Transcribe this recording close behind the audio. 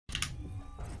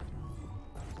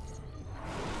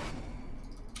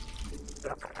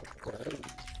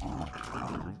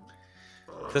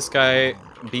This guy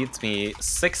beats me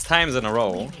 6 times in a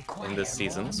row in this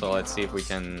season, so let's see if we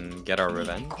can get our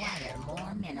revenge.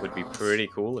 Would be pretty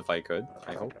cool if I could.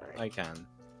 I hope I can.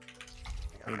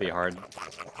 It'll be hard.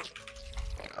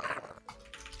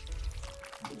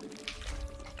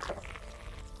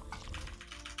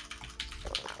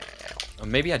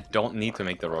 Maybe I don't need to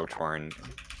make the roach horn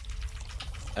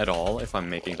at all if I'm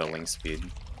making the link speed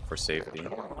for safety.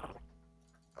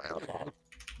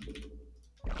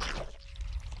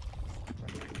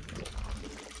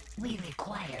 We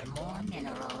require more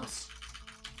minerals.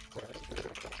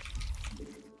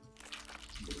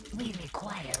 We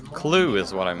require more Clue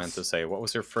is what I meant to say. What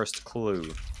was your first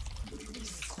clue?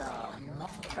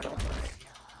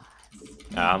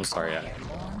 I'm sorry.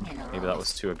 Maybe that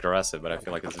was too aggressive, but I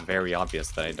feel like it's very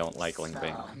obvious that I don't like Link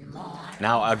Bane.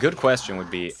 Now, a good question would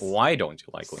be, why don't you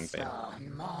like Link Bane?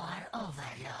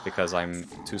 Because I'm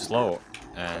too slow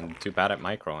and too bad at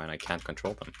micro and I can't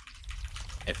control them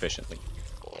efficiently.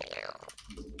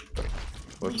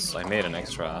 Whoops, I made an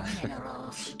extra.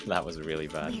 That was really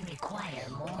bad.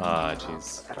 Ah,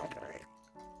 jeez.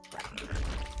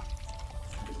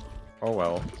 Oh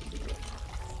well.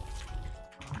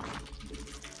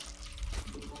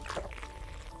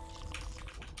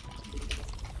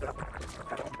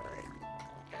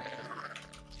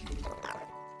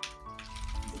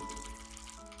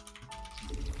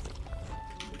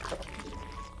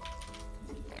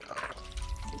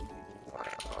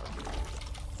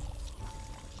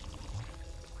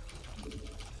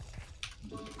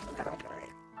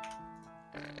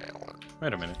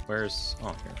 Wait a minute, where's... oh,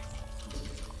 here.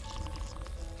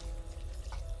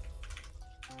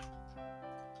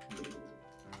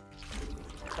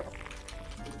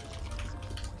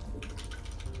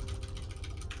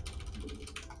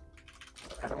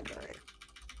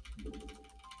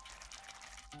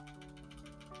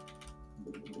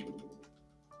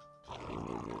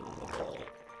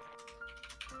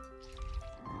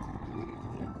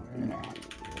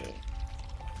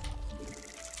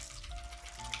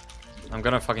 I'm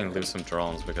gonna fucking lose some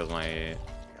drones because my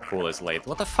pool is late.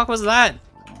 What the fuck was that?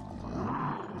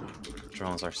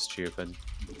 Drones are stupid.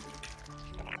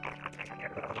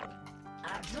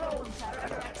 Our drones are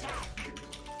under attack.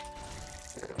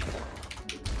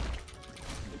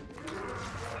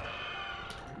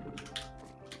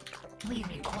 We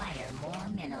require more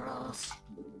minerals.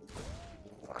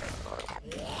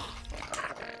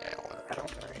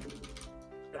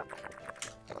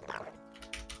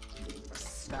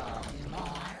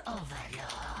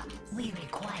 We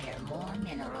require more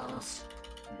minerals.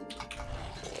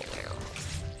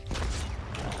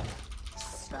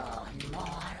 Spawn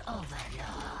more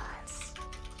overlords.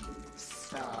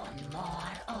 Spawn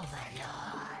more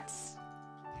overlords.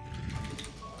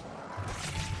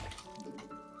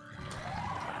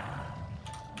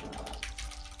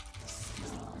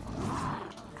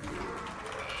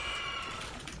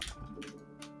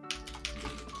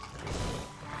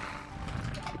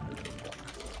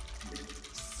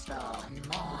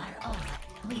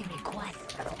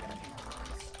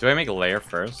 Do I make a layer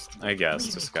first? I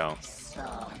guess, just go.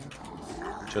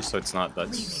 Just so it's not that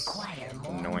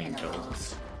annoying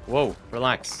kills. Whoa,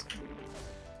 relax.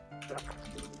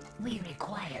 We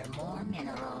require more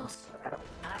minerals.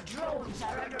 Our drones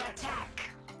are under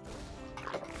attack.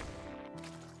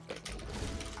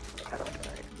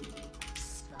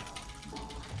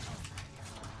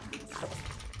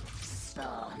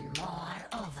 Spawn more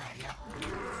overlords.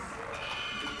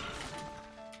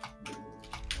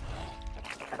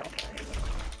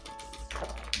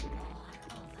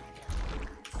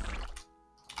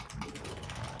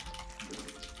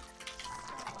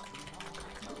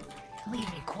 We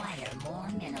require more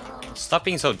minerals. Stop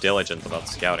being so diligent about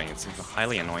scouting. It's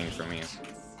highly annoying for me.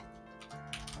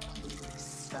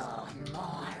 Spawn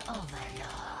more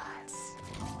overlords.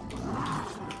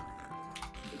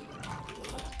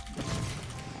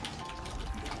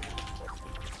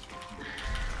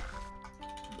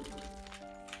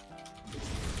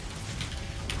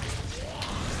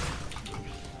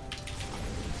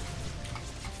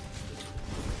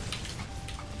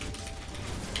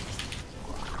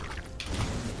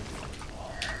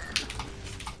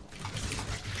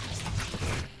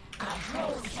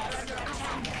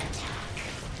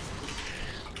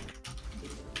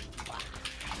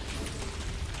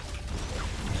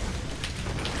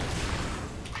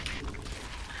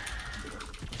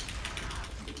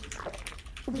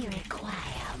 We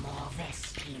require more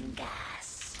Vespine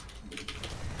gas.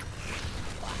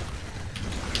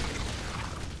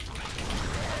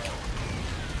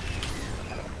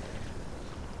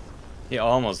 He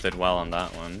almost did well on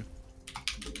that one.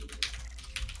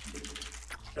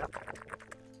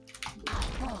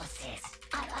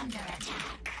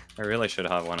 I really should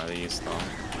have one of these though.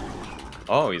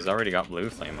 Oh, he's already got blue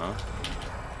flame, huh?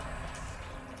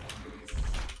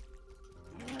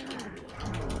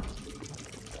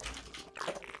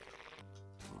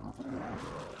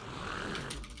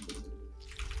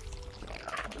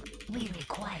 We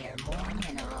require more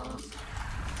minerals.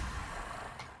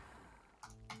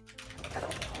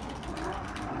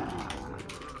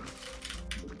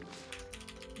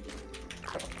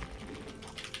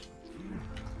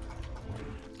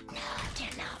 Not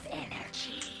enough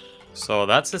energy. So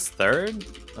that's his third?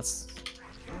 That's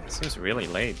seems really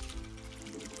late.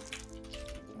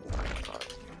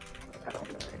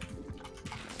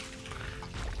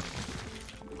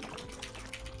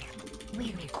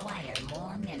 We require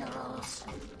more minerals.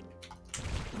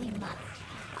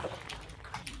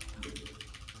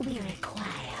 We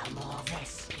require more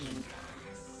Vespine.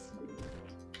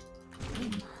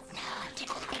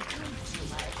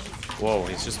 Whoa,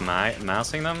 he's just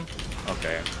massing them?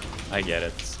 Okay, I get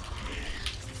it.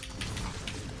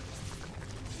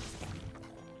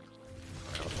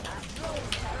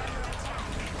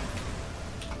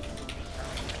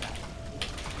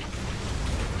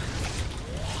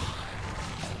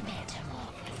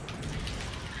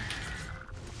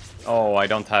 Oh, I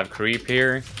don't have creep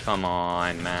here? Come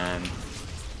on, man.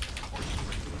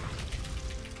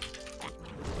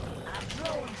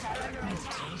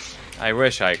 I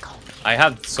wish I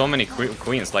had so many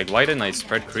queens. Like, why didn't I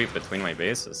spread creep between my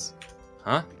bases?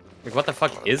 Huh? Like, what the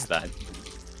fuck is that?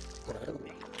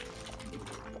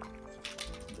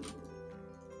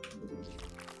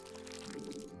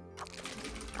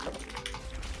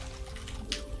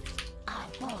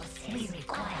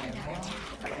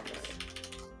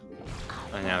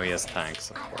 And now he has tanks,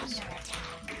 of course.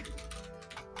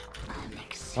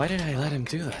 Why did I let him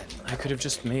do that? I could have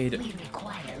just made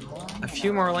a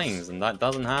few more lanes, and that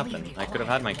doesn't happen. I could have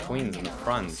had my queens in the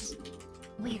front.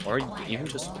 Or even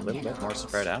just a little bit more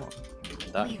spread out.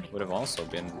 That would have also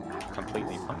been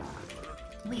completely fine.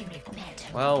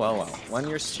 Well, well, well. When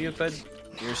you're stupid,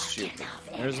 you're stupid.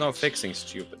 There's no fixing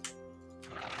stupid.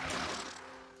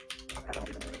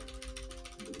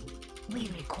 We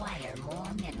require more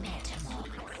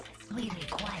We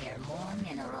require more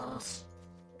minerals.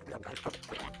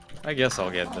 I guess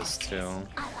I'll get this too.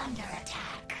 Under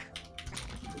attack.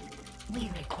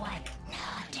 We require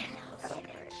not enough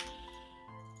energy.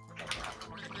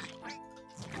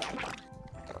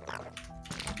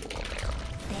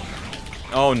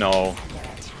 Oh no.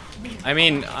 I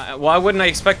mean, why wouldn't I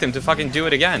expect him to fucking do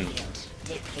it again?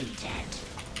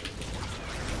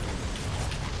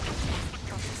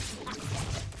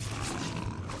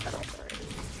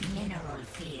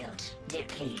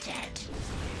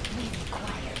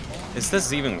 Is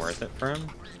this even worth it for him?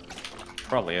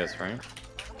 Probably is, right?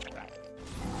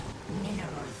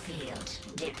 Mineral field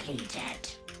depleted.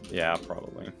 Yeah,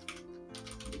 probably.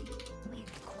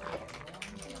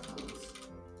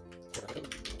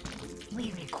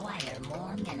 We require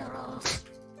more minerals.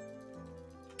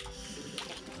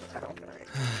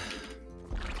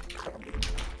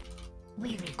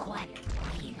 We require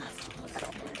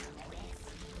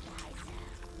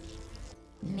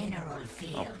mineral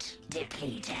field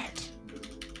depleted.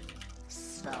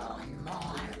 Spawn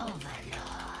more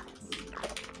overlords.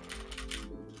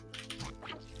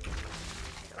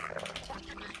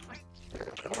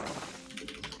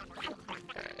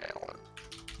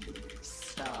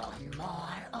 Spawn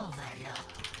more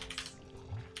overlords.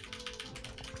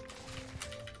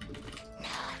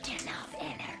 Not enough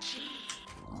energy.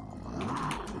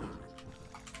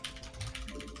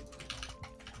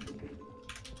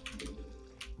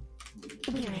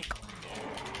 We require.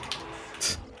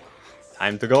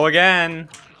 Time to go again.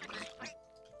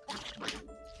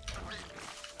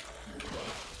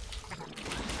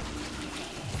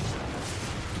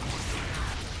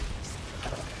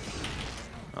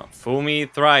 Oh, fool me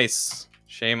thrice.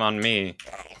 Shame on me.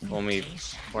 Fool me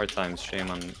 4 times. Shame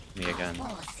on me again.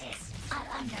 Forces are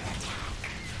under attack.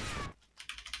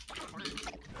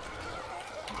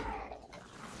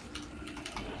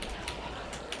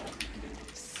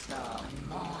 Spawn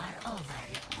more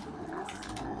overlords.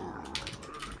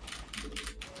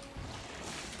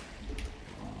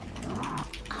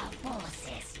 Our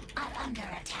forces are under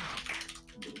attack.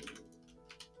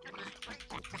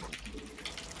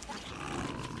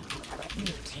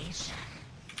 Mutation.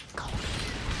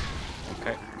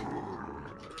 Okay.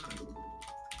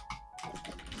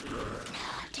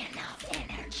 Not enough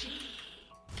energy.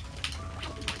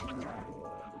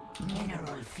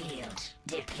 Mineral field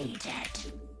depleted.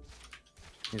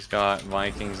 He's got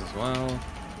Vikings as well.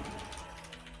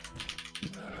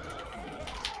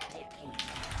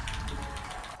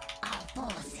 Our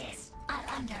forces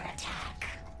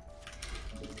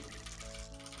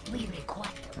We require.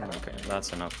 Okay,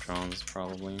 that's enough drones,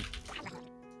 probably.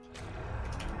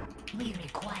 We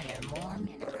require more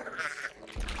minerals.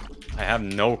 I have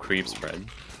no creep spread.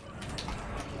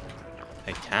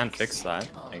 I can fix that,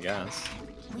 I guess.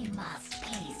 We must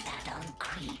place that on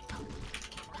creep.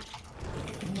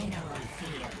 Mineral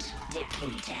field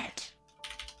depleted.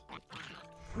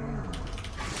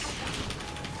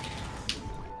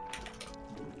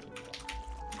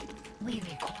 We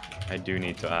require. I do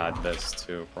need to add this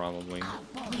too, probably.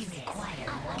 We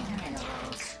require more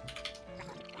minerals.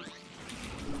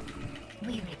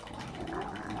 We require.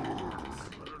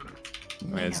 I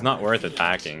mean, it's not worth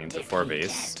attacking into 4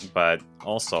 base, but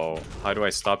also, how do I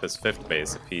stop his 5th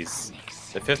base if he's...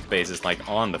 The 5th base is like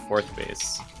on the 4th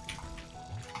base.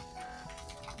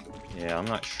 Yeah, I'm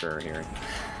not sure here.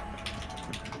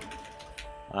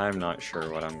 I'm not sure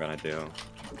what I'm gonna do.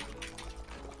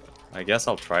 I guess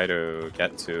I'll try to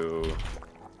get to...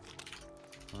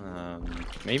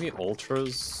 maybe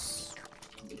Ultras?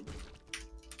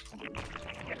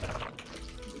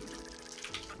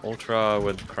 Ultra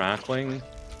with Crackling?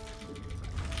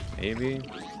 Maybe? Not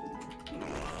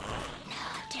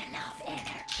enough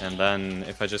energy. And then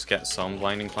if I just get some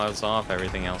Blinding Clouds off,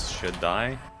 everything else should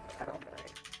die?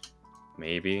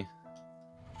 Maybe.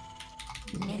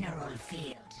 Mineral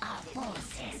field. Our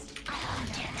forces are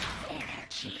not enough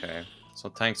energy. Okay, so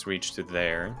tanks reach to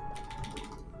there.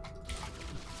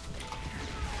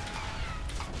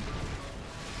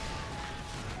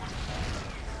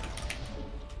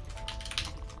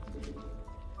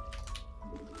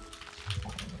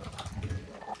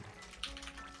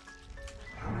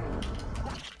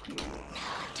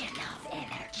 Not enough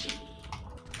energy.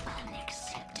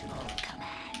 Unacceptable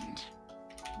command.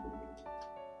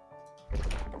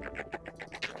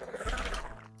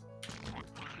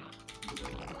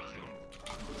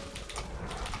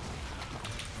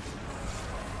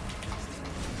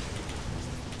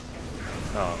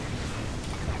 Oh.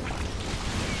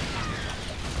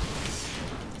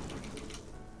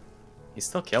 He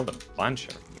still killed a bunch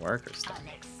of workers though.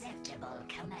 Unacceptable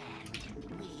command.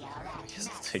 We are at Guess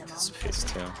I'll take this maximum space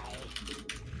too.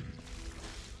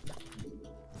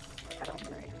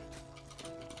 supply.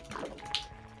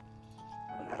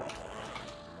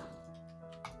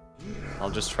 I'll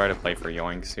just try to play for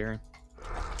yoinks here.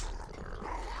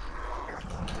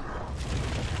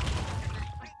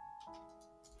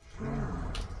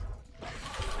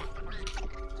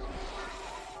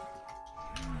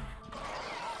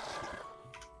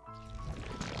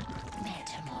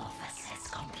 Metamorphosis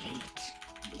complete.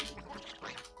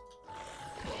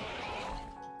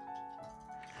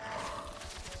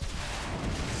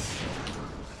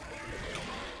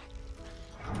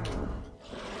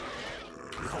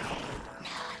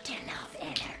 Not enough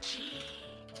energy.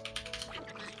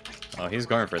 Oh, he's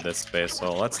going for this space,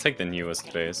 so let's take the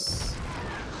newest base.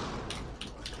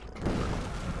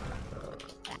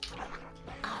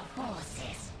 Our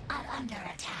forces are under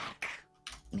attack.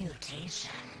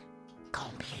 Mutation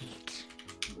complete.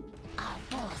 Our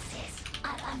forces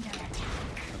are under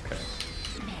attack. Okay,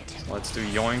 Metamorphosis. let's do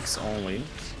yoinks only.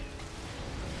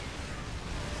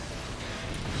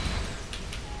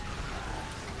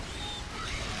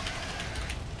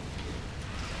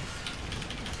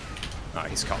 Oh,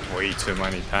 he's got way too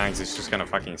many tanks. He's just gonna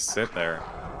fucking sit there.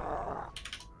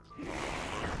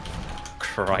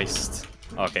 Christ.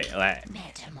 Okay,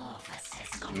 Metamorphosis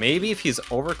complete. maybe if he's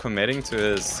overcommitting to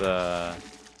his Our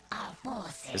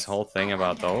forces whole thing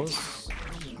about those,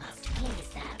 we must place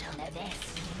that on a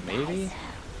vest. maybe.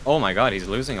 Oh my god, he's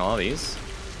losing all these.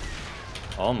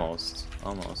 Almost,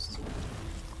 almost.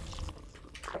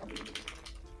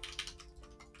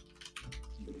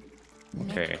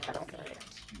 Okay.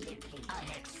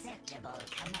 Unacceptable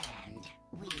command.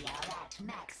 We are at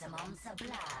maximum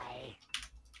supply.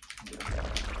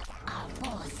 Our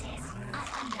forces are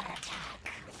under attack.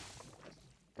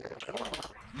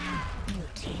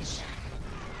 Mutation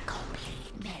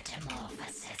complete.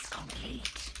 Metamorphosis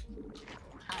complete.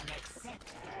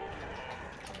 Unacceptable.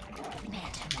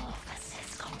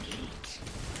 Metamorphosis complete.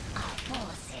 Our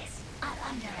forces are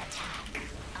under attack.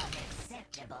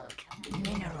 Unacceptable.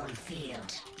 Mineral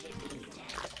field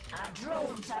depleted. Our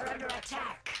drones are under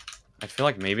attack. I feel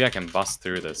like maybe I can bust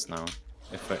through this now.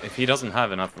 If he doesn't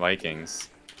have enough Vikings.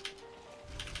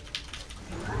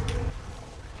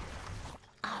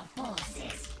 Our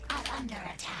forces are under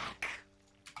attack.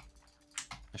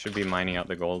 I should be mining out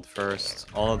the gold first.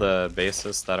 All of the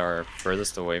bases that are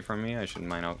furthest away from me, I should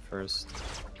mine out first.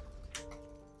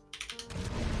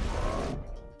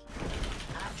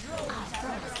 Our drones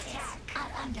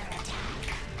are under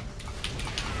attack.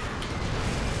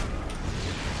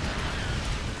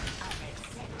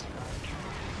 Unacceptable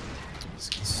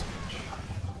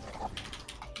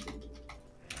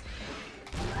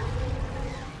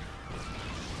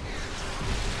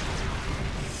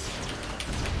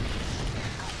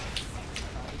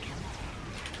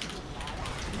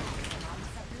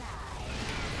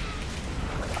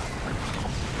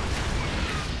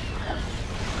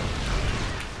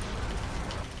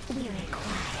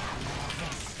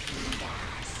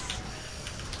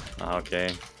Okay.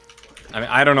 I mean,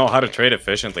 I don't know how to trade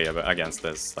efficiently against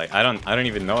this. Like, I don't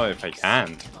even know if I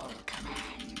can.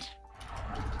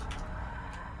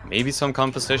 Maybe some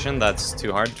composition that's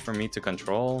too hard for me to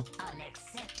control.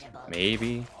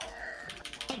 Maybe.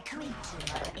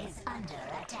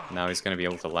 Now he's gonna be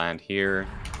able to land here.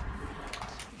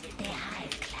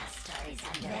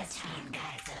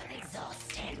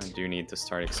 I do need to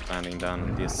start expanding down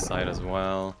on this side as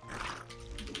well.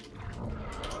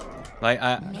 Like,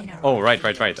 oh, right.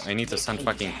 I need to send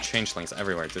fucking changelings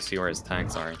everywhere to see where his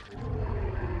tanks are.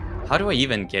 How do I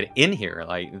even get in here?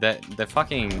 Like, the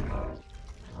fucking...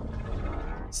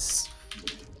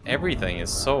 Everything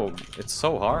is so... It's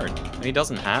so hard. And he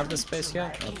doesn't have the space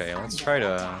yet? Okay, let's try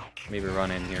to maybe run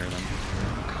in here then.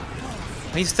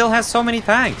 He still has so many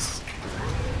tanks!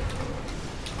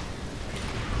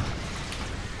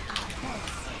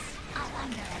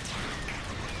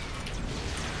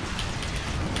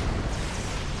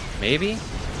 Maybe?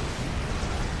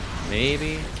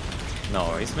 Maybe?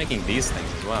 No, he's making these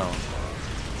things as well.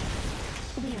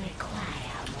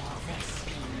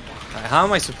 How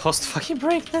am I supposed to fucking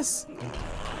break this?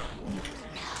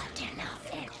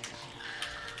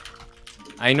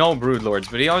 I know Broodlords,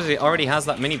 but he already has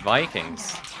that many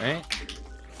Vikings, right?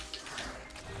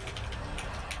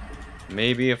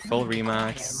 Maybe a full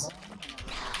remax.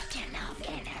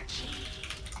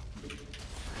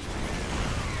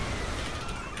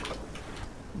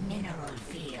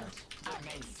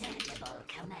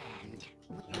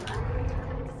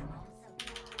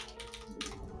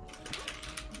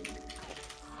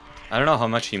 I don't know how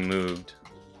much he moved.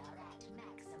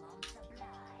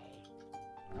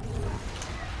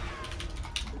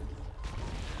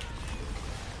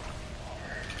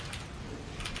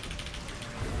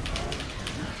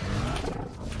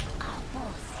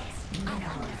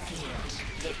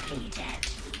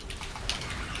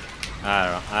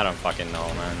 I don't fucking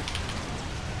know, man.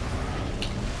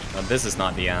 But this is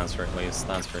not the answer, at least,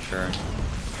 that's for sure.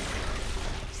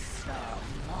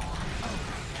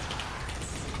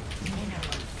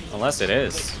 Unless it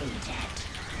is.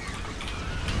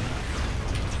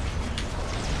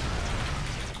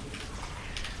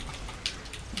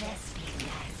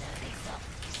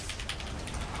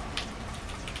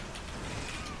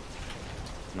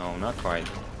 No, not quite.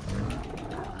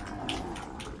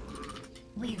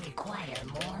 We require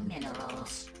more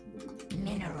minerals.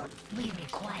 We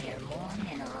require more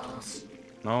minerals.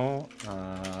 No,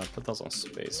 put those on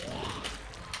space.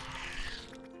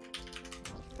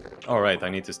 Alright, I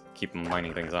need to keep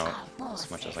mining things out as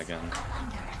much as I can.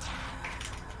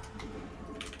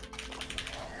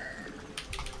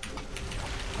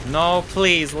 No,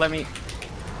 please, let me...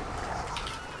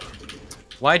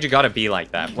 Why'd you gotta be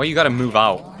like that? Why you gotta move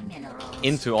out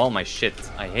into all my shit?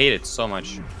 I hate it so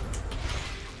much.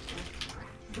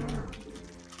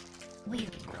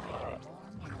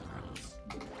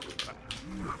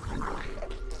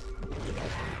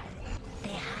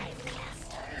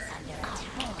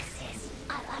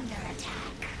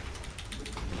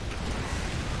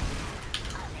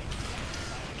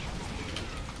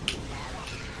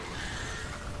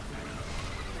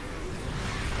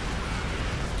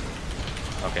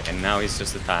 Okay, and now he's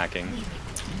just attacking.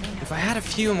 If I had a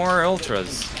few more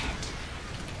ultras.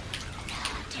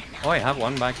 Oh, I have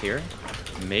one back here.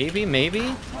 Maybe?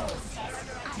 Maybe?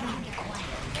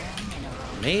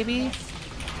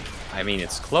 I mean,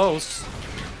 it's close.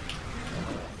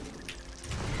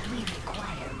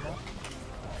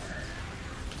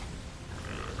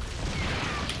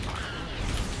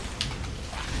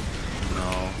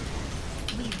 No.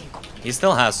 He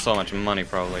still has so much money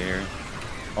probably here.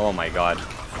 Oh my god.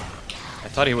 I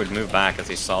thought he would move back as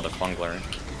he saw the Fungler,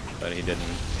 but he didn't.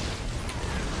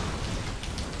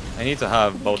 I need to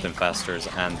have both infestors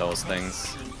and those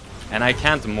things. And I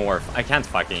can't morph. I can't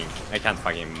fucking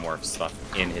morph stuff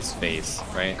in his face,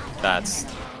 right? That's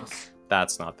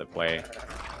not the play.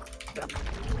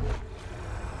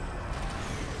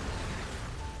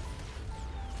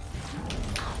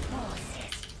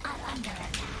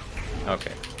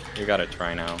 Okay, you gotta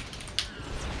try now.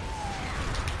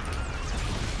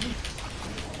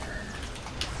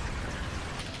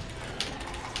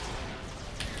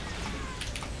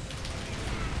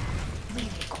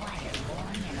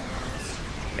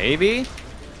 Maybe?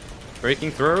 Breaking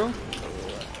through?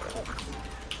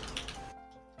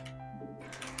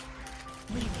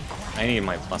 I need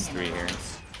my +3 here.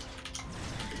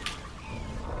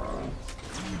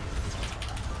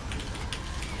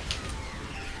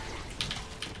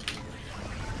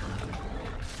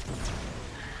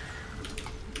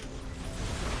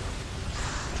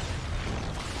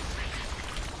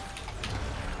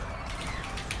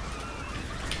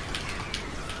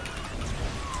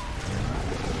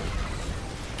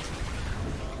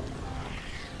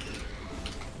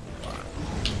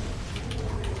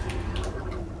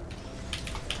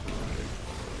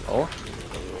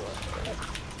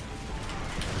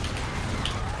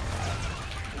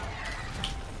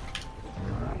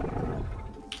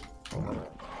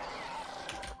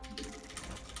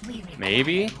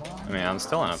 Maybe? I mean, I'm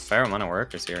still on a fair amount of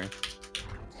workers here.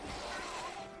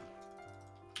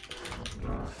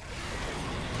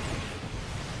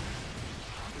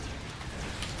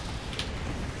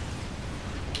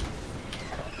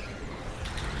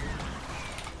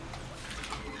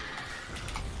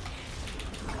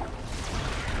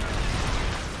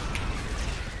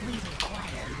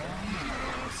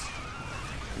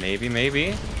 Maybe,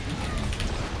 maybe.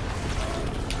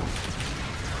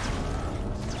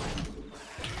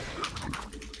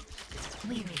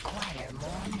 We require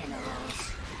more minerals.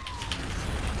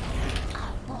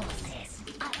 Our forces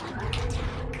are under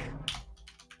attack.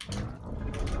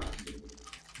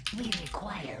 We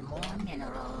require more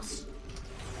minerals.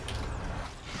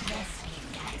 Rescue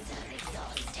guys are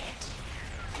exhausted.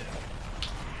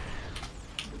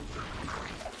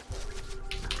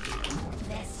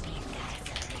 Rescue guys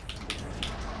are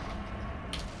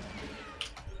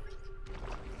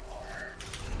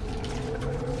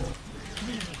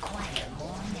We require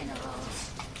more minerals.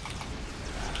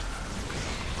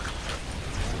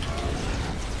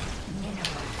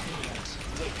 Mineral field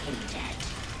depleted.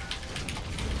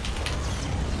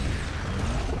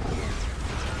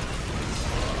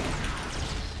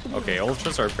 Okay,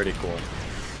 ultras are pretty cool.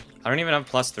 I don't even have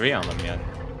 +3 on them yet.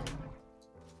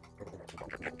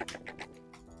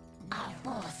 Our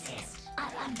forces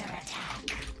are under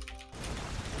attack.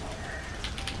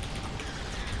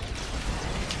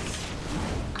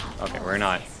 Okay, we're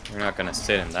not gonna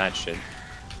sit in that shit.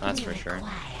 That's for sure.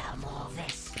 Require more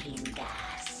Vespine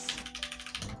gas.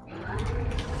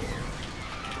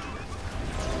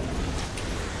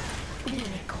 We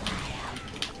require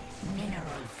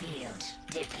mineral field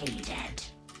depleted.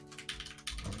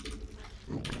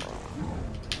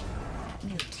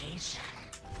 Mutation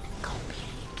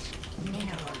complete.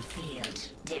 Mineral field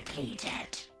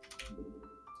depleted.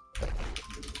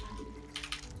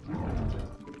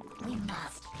 We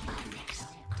must fix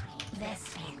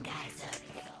Vespine geyser.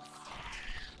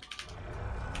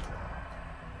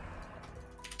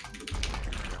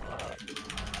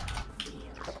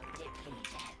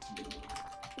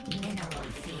 Mineral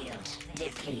field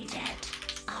depleted.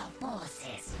 Our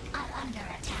forces are under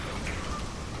attack.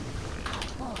 Our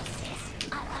forces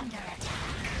are under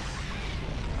attack.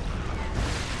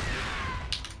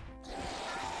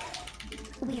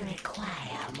 We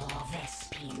require more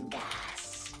Vespine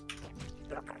gas.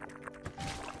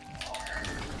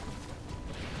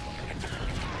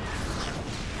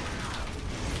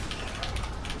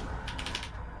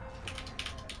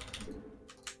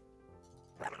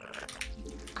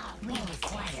 We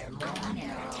require more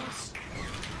minerals.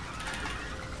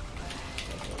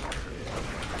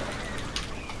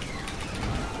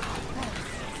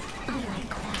 We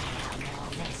require more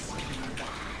Vespine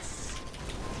gas.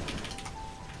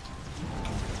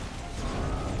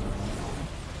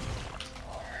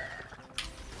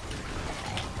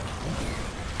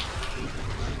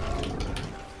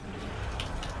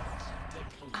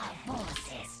 Our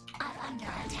forces are under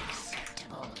attack.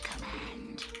 Acceptable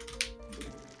command.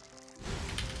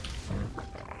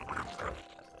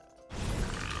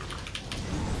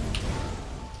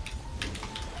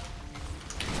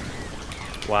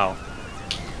 Wow.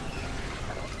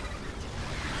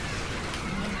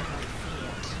 Mineral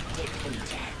field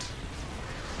depleted.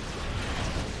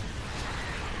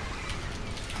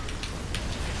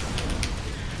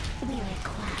 We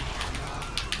require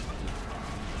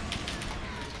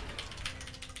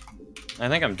I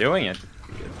think I'm doing it.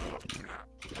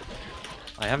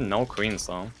 I have no queens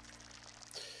though.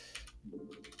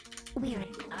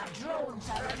 Our drones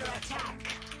are under attack.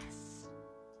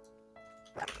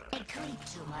 A creep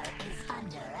tumor is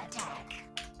under attack.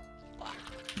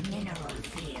 Mineral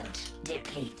field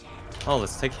depleted. Oh,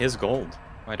 let's take his gold.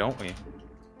 Why don't we?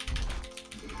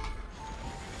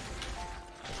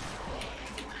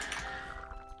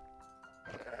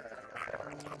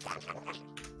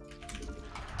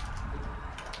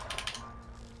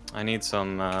 I need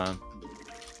some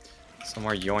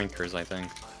more yoinkers, I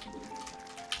think.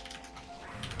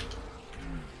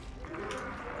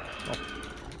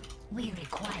 We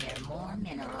require more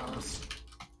minerals.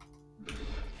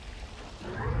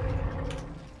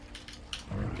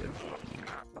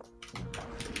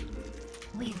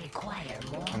 We require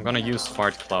more. I'm gonna use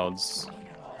fart clouds.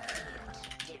 Mineral field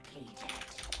depleted.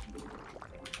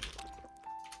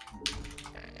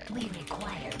 We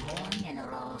require more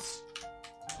minerals.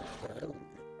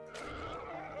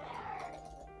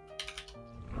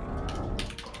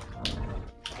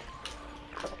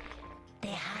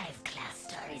 The hive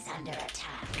cluster is under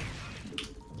attack.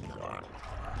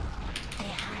 The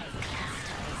hive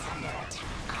cluster is under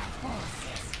attack. Our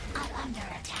forces are under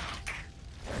attack.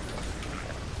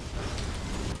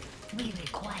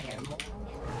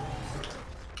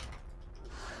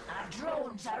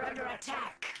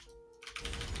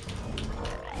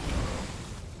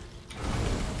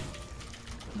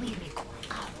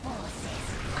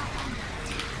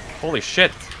 Holy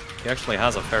shit! He actually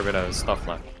has a fair bit of stuff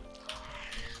left.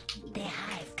 The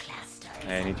hive cluster.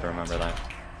 I need to remember that.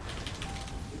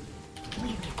 We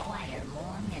require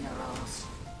more minerals.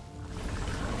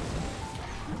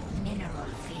 Mineral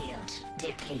field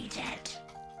depleted.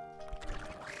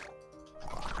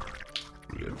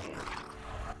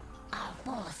 Our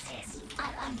forces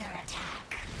are under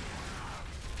attack.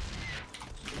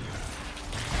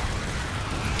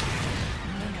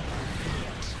 Mineral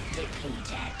field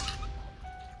depleted.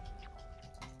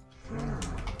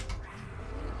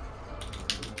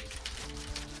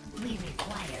 We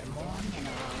require more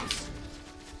minerals.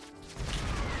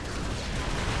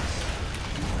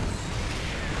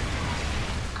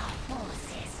 Our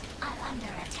forces are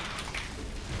under attack.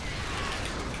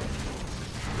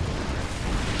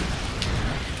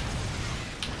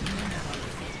 Mineral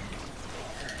field.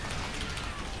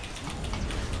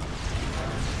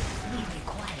 We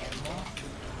require more.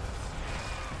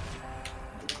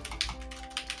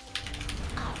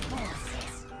 Our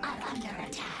forces are under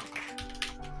attack.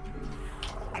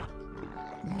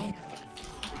 Mineral.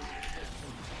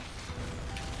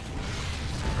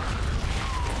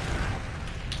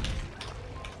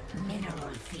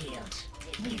 Mineral field.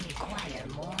 We require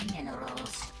more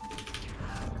minerals.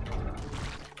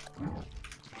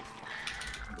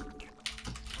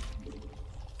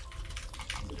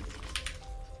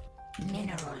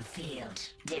 Mineral field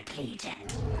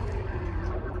depleted.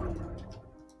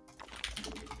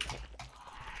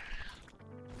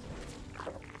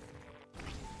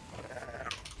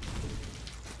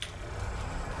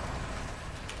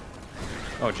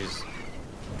 Oh jeez.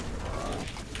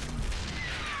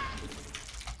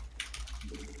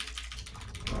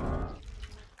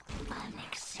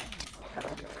 Unacceptable.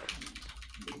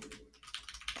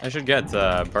 I should get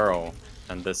Burrow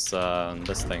and this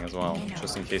thing as well,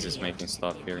 just in case it's making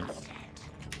stuff here.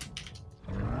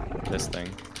 This thing.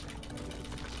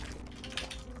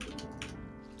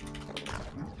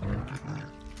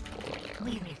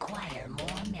 We require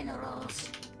more minerals.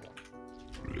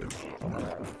 We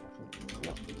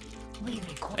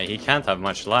require. Hey, he can't have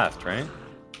much left, right?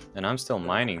 And I'm still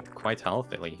mining quite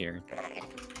healthily here.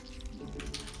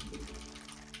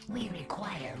 We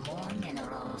require more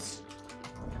minerals.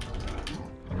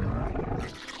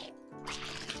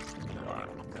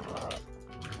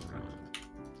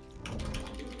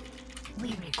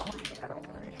 We require more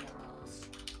minerals.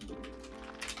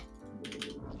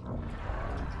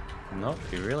 Nope,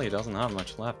 he really doesn't have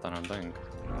much left, I don't think.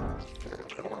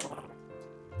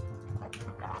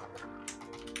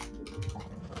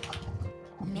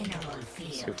 Mineral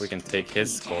field. See if we can take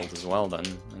his gold as well then,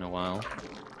 in a while.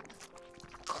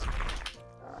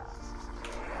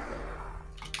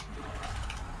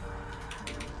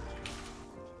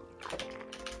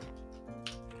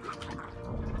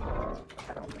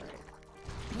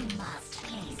 We must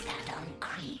place that on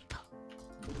creep.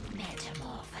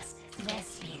 Metamorphosis.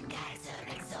 Vespene guys are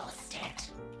exhausted.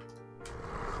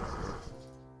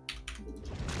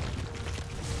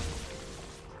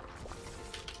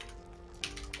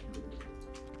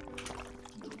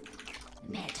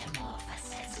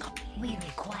 Metamorphosis. We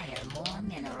require more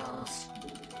minerals.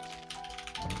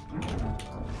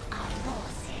 Our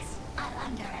forces are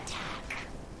under attack.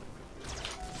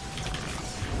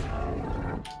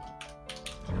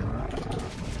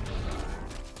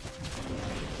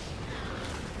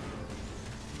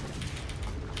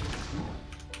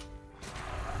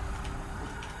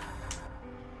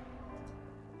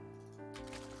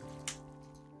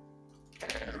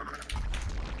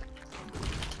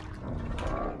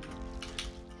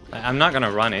 I'm not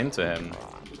gonna run into him.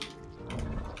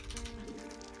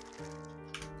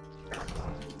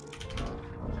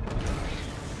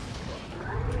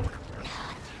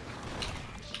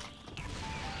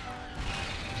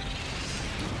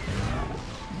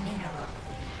 Mineral.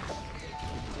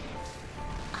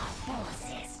 Our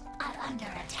forces are under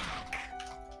attack.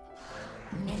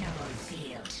 Mineral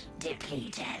field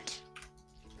depleted.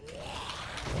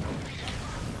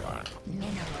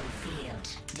 Mineral field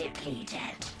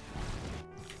depleted.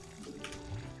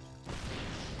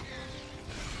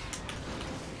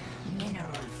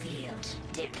 Mineral field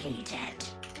depleted.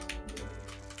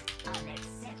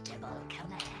 Unacceptable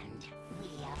command.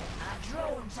 Our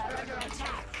drones are under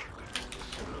attack.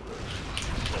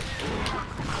 Our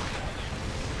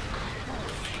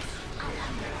forces are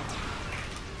under attack.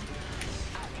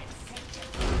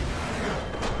 Unacceptable.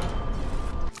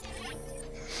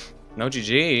 No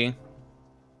GG.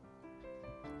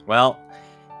 Well,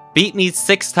 beat me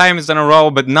 6 times in a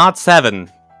row, but not 7.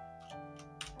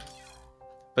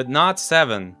 But not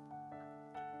 7.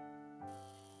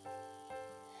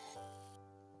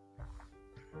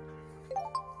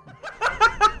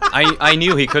 I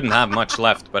knew he couldn't have much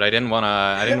left, but I didn't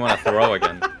wanna throw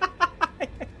again.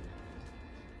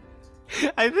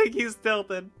 I think he's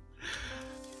tilted.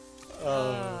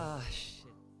 Shit.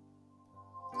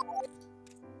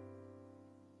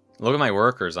 Look at my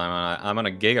workers. I'm on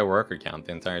a giga worker count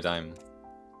the entire time.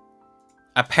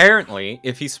 Apparently,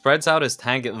 if he spreads out his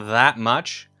tank that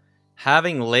much,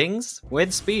 having Lings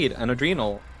with speed and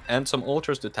Adrenal and some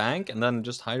ultras to tank and then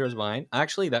just Hydras behind,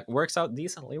 actually that works out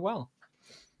decently well.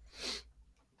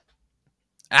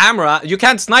 Amra, you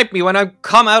can't snipe me when I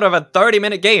come out of a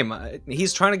 30-minute game.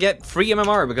 He's trying to get free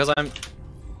MMR because I'm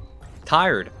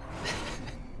tired.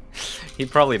 He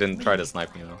probably didn't try to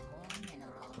snipe me though.